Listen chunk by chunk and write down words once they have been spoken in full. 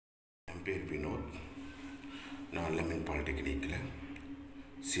என் பேர் வினோத். நான் AL-AMEEN பாலிடெக்னிக்கில்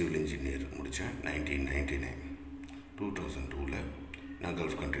civil engineer முடித்தேன் 1999. 2002 நான்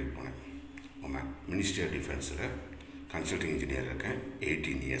கல்ஃப் கண்ட்ரிக்கு போனேன். Oman ministry of டிஃபென்ஸில் consulting engineer இருக்கேன்.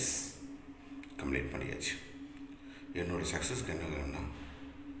 18 இயர்ஸ் கம்ப்ளீட் பண்ணியாச்சு. என்னோடய சக்ஸஸ்க்கு என்ன வேணும்னா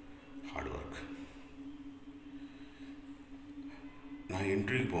ஹார்ட் ஒர்க். நான்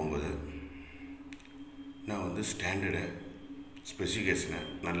இன்டர்வியூக்கு போகும்போது நான் ஸ்டாண்டர்டை ஸ்பெசிஃபிகேஷனை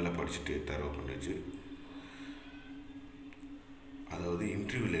நல்லா படிச்சுட்டு தரவு பண்ணி வச்சு, அதாவது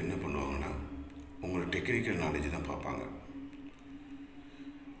இன்டர்வியூவில் என்ன பண்ணுவாங்கன்னா உங்களோட டெக்னிக்கல் நாலேஜ் தான் பார்ப்பாங்க.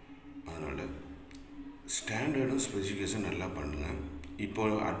 அதனால் ஸ்டாண்டர்டும் ஸ்பெசிஃபிகேஷன் நல்லா பண்ணுங்கள். இப்போ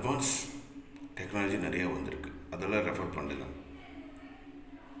அட்வான்ஸ் டெக்னாலஜி நிறையா வந்திருக்கு, அதெல்லாம் ரெஃபர் பண்ணுங்க.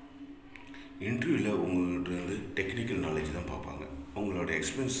 இன்டர்வியூவில் உங்கள்கிட்ட டெக்னிக்கல் நாலேஜ் தான் பார்ப்பாங்க, உங்களோட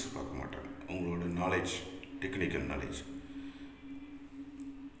எக்ஸ்பீரியன்ஸ் பார்க்க மாட்டாங்க. உங்களோட நாலேஜ், டெக்னிக்கல் நாலேஜ்.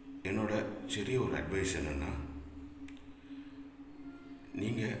 என்னோட சிறிய ஒரு அட்வைஸ் என்னென்னா,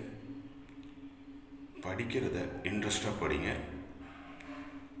 நீங்கள் படிக்கிறத இன்ட்ரெஸ்டாக படிங்க.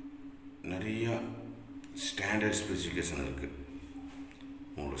 நிறையா ஸ்டாண்டர்ட் ஸ்பெசிஃபிகேஷன் இருக்குது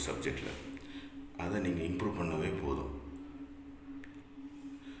உங்களோட சப்ஜெக்டில், அதை நீங்கள் இம்ப்ரூவ் பண்ணவே போதும்.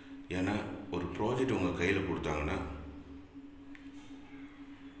 ஏன்னா ஒரு ப்ராஜெக்ட் உங்கள் கையில் கொடுத்தாங்கன்னா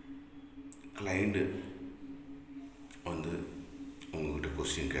கிளைண்ட்டு உங்கள்கிட்ட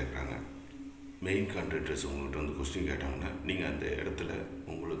கொஸ்டின் கேட்குறாங்க, மெயின் கான்ட்ராக்டர்ஸ் உங்கள்கிட்ட கொஸ்டின் கேட்டாங்கன்னா நீங்கள் அந்த இடத்துல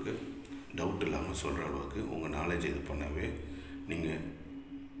உங்களுக்கு டவுட் இல்லாமல் சொல்கிற அளவுக்கு உங்கள் நாலேஜ் இது பண்ணவே நீங்கள்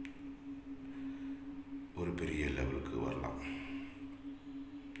ஒரு பெரிய லெவலுக்கு வரலாம்.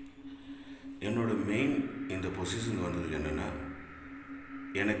 என்னோடய மெயின் இந்த பொசிஷனுக்கு வந்ததுக்கு என்னென்னா,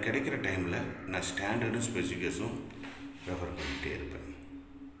 எனக்கு கிடைக்கிற டைமில் நான் ஸ்டாண்டர்டும் ஸ்பெசிஃபிகேஷனும் ரெஃபர் பண்ணிகிட்டே இருப்பேன்.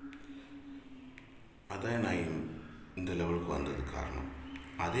 அதான் நான் இந்த லெவலுக்கு வந்ததுக்கு காரணம்.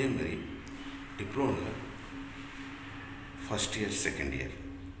 அதேமாரி டிப்ளோவில் ஃபஸ்ட் இயர், செகண்ட் இயர்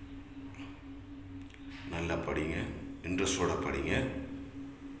நல்லா படிங்க, இன்ட்ரெஸ்டோடு படிங்க.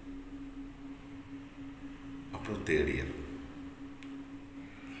 அப்புறம் தேர்ட் இயர்.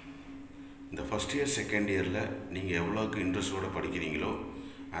 இந்த ஃபஸ்ட் இயர், செகண்ட் இயரில் நீங்கள் எவ்வளோக்கு இன்ட்ரெஸ்டோடு படிக்கிறீங்களோ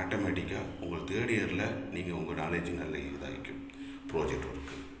ஆட்டோமேட்டிக்காக உங்கள் தேர்ட் இயரில் நீங்கள் உங்கள் நாலேஜ் நல்ல இதாகிக்கும். ப்ராஜெக்ட்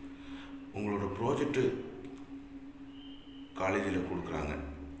ஒர்க்கு, உங்களோட ப்ராஜெக்டு காலேஜில் கொடுக்குறாங்க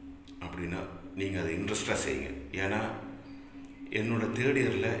அப்படின்னா நீங்கள் அதை இன்ட்ரெஸ்டாக செய்யுங்க. ஏன்னா என்னோடய தேர்ட்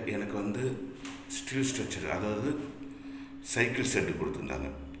இயரில் எனக்கு ஸ்டீல் ஸ்ட்ரக்சர், அதாவது சைக்கிள் செட்டு கொடுத்துருந்தாங்க.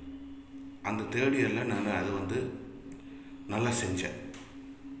 அந்த தேர்ட் இயரில் நான் அதை நல்லா செஞ்சேன்,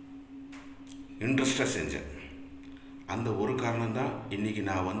 இன்ட்ரெஸ்டாக செஞ்சேன். அந்த ஒரு காரணம் தான் இன்றைக்கி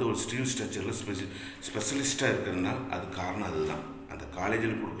நான் ஒரு ஸ்டீல் ஸ்ட்ரக்சரில் ஸ்பெஷலிஸ்ட்டாக இருக்கிறேன்னா அது காரணம் அதுதான், அந்த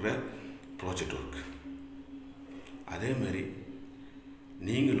காலேஜில் கொடுக்குற ப்ராஜெக்ட் ஒர்க். அதேமாரி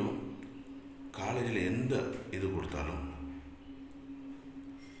நீங்களும் காலேஜில் எந்த இது கொடுத்தாலும்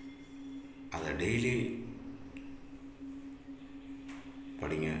அதை டெய்லி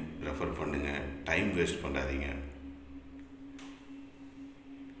படிங்க, ரெஃபர் பண்ணுங்கள், டைம் வேஸ்ட் பண்ணாதீங்க.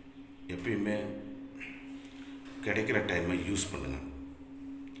 எப்பயுமே கிடைக்கிற டைமை யூஸ் பண்ணுங்கள்.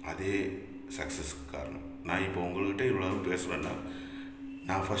 அதே சக்ஸஸ்க்கு காரணம். நான் இப்போ உங்கள்கிட்ட இவ்வளோ பேசுகிறேன்னா,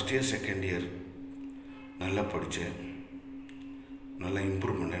 நான் ஃபஸ்ட் இயர், செகண்ட் இயர் நல்லா படித்தேன், நல்லா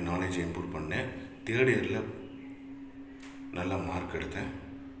இம்ப்ரூவ் பண்ணேன், நாலேஜை இம்ப்ரூவ் பண்ணேன். தேர்ட் இயரில் நல்லா மார்க் எடுத்தேன்.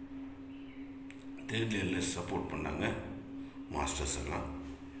 தேர்ட் இயரில் சப்போர்ட் பண்ணாங்க மாஸ்டர்ஸ் எல்லாம்.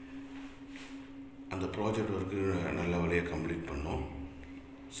 அந்த ப்ராஜெக்ட் ஒர்க்கு நல்ல வழியாக கம்ப்ளீட் பண்ணோம்.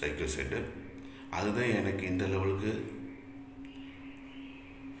 சைக்கிள் செட்டு அதுதான் எனக்கு இந்த லெவலுக்கு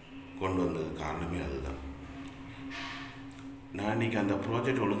கொண்டு வந்தது காரணமே அதுதான். நான் இன்றைக்கி அந்த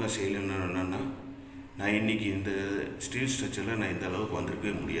ப்ராஜெக்ட் ஒழுங்காக செய்யலைன்னு என்னென்னா, நான் இன்றைக்கி இந்த ஸ்டீல் ஸ்ட்ரக்சரில் நான் இந்த அளவுக்கு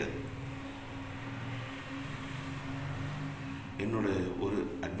வந்திருக்கவே முடியாது. என்னோடய ஒரு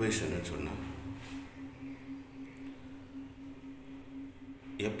அட்வைஸ் என்னன்னு சொன்னால்,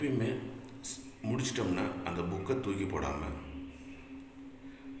 எப்பயுமே முடிச்சிட்டோம்னா அந்த புக்கை தூக்கி போடாமல்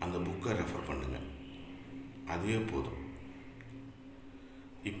அந்த புக்கை ரெஃபர் பண்ணுங்கள், அதுவே போதும்.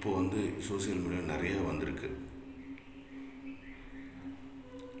 இப்போது சோசியல் மீடியா நிறையா வந்திருக்கு,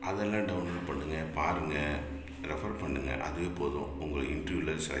 அதெல்லாம் டவுன்லோட் பண்ணுங்கள், பாருங்கள், ரெஃபர் பண்ணுங்கள், அதுவே போதும் உங்களை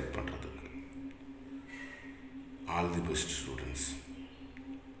இன்டர்வியூவில் செலக்ட் பண்ணுறதுக்கு. All the best students.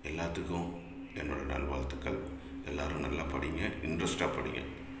 எல்லாத்துக்கும் என்னோடய நல்வாழ்த்துக்கள். எல்லோரும் நல்லா படிங்க, இன்ட்ரெஸ்டாக படிங்க.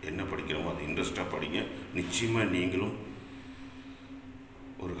 என்ன படிக்கிறோமோ அது இன்ட்ரெஸ்டாக படிங்க. நிச்சயமாக நீங்களும்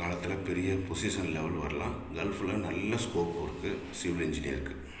ஒரு காலத்தில் பெரிய பொசிஷன் லெவல் வரலாம். கல்ஃபில் நல்ல ஸ்கோப் இருக்குது சிவில்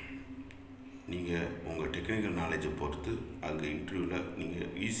இன்ஜினியருக்கு. நீங்கள் உங்கள் டெக்னிக்கல் நாலேஜை பொறுத்து அங்கே இன்டர்வியூவில்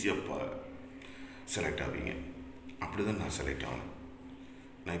நீங்கள் ஈஸியாக செலக்ட் ஆவீங்க. அப்படி தான் நான் செலக்ட் ஆனேன்.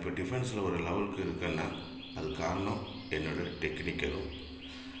 நான் இப்போ டிஃபென்ஸில் ஒரு லெவலுக்கு இருக்கேன்னா அது காரணம் என்னோடய டெக்னிக்கலும்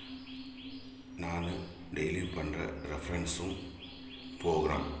நான் டெய்லியும் பண்ணுற ரெஃபரன்ஸும்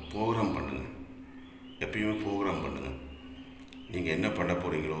ப்ரோக்ராம் பண்ணுங்கள். எப்பயுமே ப்ரோக்ராம் பண்ணுங்கள். நீங்கள் என்ன பண்ண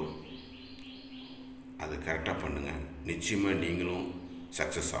போகிறீங்களோ அதை கரெக்டாக பண்ணுங்கள். நிச்சயமாக நீங்களும்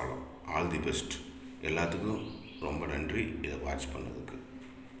சக்ஸஸ் ஆகலாம். All the best. எல்லாத்துக்கும் ரொம்ப நன்றி. இதை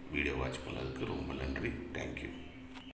வீடியோ வாட்ச் பண்ணதுக்கு ரொம்ப நன்றி. தேங்க்யூ.